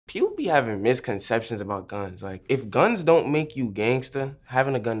People be having misconceptions about guns. Like, if guns don't make you gangster,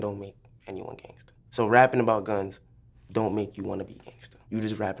 having a gun don't make anyone gangster. So rapping about guns don't make you wanna be gangster. You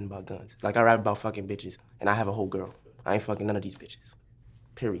just rapping about guns. Like, I rap about fucking bitches, and I have a whole girl. I ain't fucking none of these bitches.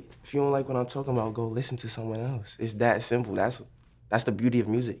 Period. If you don't like what I'm talking about, go listen to someone else. It's that simple. That's the beauty of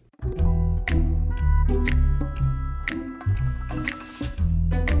music.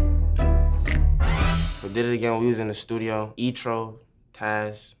 We did it again. We was in the studio. Etro,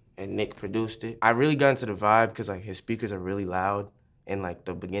 Taz, and Nick produced it. I really got into the vibe because like his speakers are really loud. And like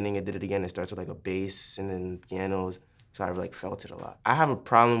the beginning of Did It Again, it starts with like a bass and then pianos. So I like felt it a lot. I have a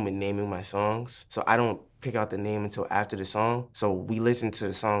problem with naming my songs, so I don't pick out the name until after the song. So we listened to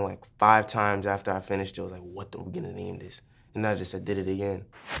the song like 5 times after I finished it. I was like, what are we gonna name this? And I just said, Did It Again.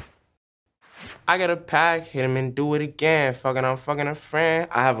 I got a pack, hit him and do it again. Fucking, I'm fucking a friend.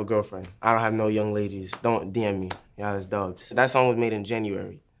 I have a girlfriend. I don't have no young ladies. Don't DM me. Y'all is dubs. That song was made in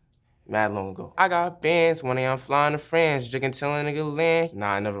January. Mad long ago. I got bands, one day I'm flying to France, drinking till a nigga land.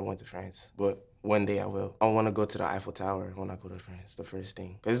 Nah, I never went to France, but one day I will. I wanna go to the Eiffel Tower when I go to France, the first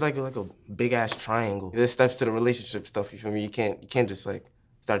thing. Cause it's like a big ass triangle. There's steps to the relationship stuff, you feel me? You can't just like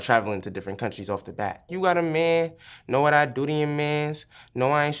start traveling to different countries off the bat. You got a man, know what I do to your mans.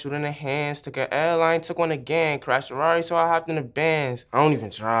 No, I ain't shooting the hands. Took an airline, took one again. Crashed a Rari, so I hopped in the Benz. I don't even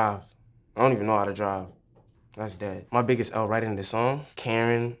drive. I don't even know how to drive. That's dead. My biggest L writing this song,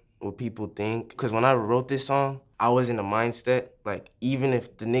 caring what people think. Because when I wrote this song, I was in the mindset, like, even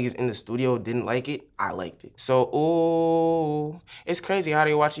if the niggas in the studio didn't like it, I liked it. So, ooh, it's crazy how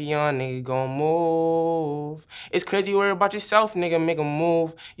they watch a young nigga gon' move. It's crazy worry about yourself, nigga, make a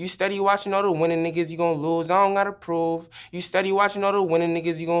move. You steady watching all the winning niggas, you gon' lose, I don't gotta prove. You steady watching all the winning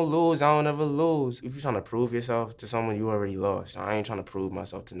niggas, you gon' lose, I don't ever lose. If you're trying to prove yourself to someone, you already lost. I ain't trying to prove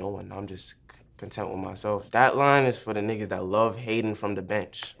myself to no one, I'm just content with myself. That line is for the niggas that love hating from the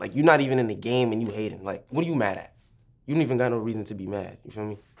bench. Like, you're not even in the game and you hating. Like, what are you mad at? You don't even got no reason to be mad, you feel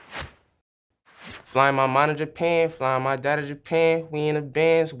me? Flying my mom to Japan, flying my dad to Japan. We in the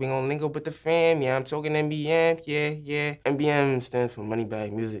bands, we gon' link up with the fam. Yeah, I'm talking MBM, yeah. MBM stands for Money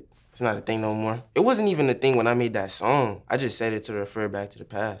Bag Music. It's not a thing no more. It wasn't even a thing when I made that song. I just said it to refer back to the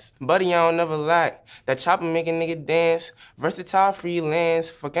past. Buddy, I don't never lack. That chopper make a nigga dance. Versatile freelance.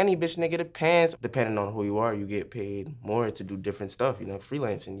 Fuck any bitch nigga the pants. Depending on who you are, you get paid more to do different stuff, you know,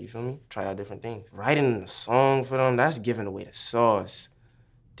 freelancing, you feel me? Try out different things. Writing a song for them, that's giving away the sauce.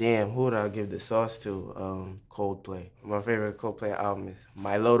 Damn, who would I give the sauce to? Coldplay. My favorite Coldplay album is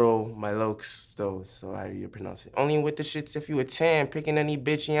Milokes, though, so how you pronounce it. Only with the shits if you a 10, picking any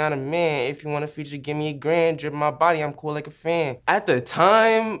bitch, you on a man. If you want a feature, give me a grand, drip my body, I'm cool like a fan. At the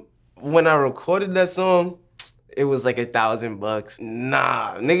time, when I recorded that song, it was like $1,000.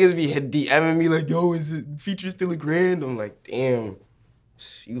 Nah, niggas be DMing me like, yo, is it feature still a grand? I'm like, damn.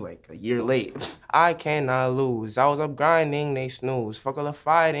 You like a year late. I cannot lose. I was up grinding, they snooze. Fuck all the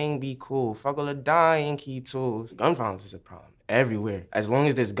fighting, be cool. Fuck all the dying, keep tools. Gun violence is a problem everywhere. As long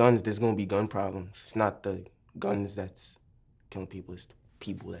as there's guns, there's gonna be gun problems. It's not the guns that's killing people, it's the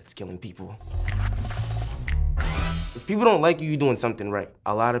people that's killing people. If people don't like you, you're doing something right.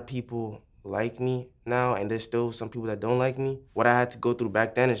 A lot of people like me now, and there's still some people that don't like me. What I had to go through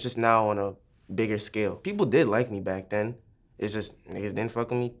back then is just now on a bigger scale. People did like me back then. It's just niggas didn't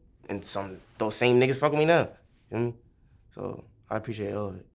fuck with me, and those same niggas fuck with me now. You feel me? So I appreciate all of it.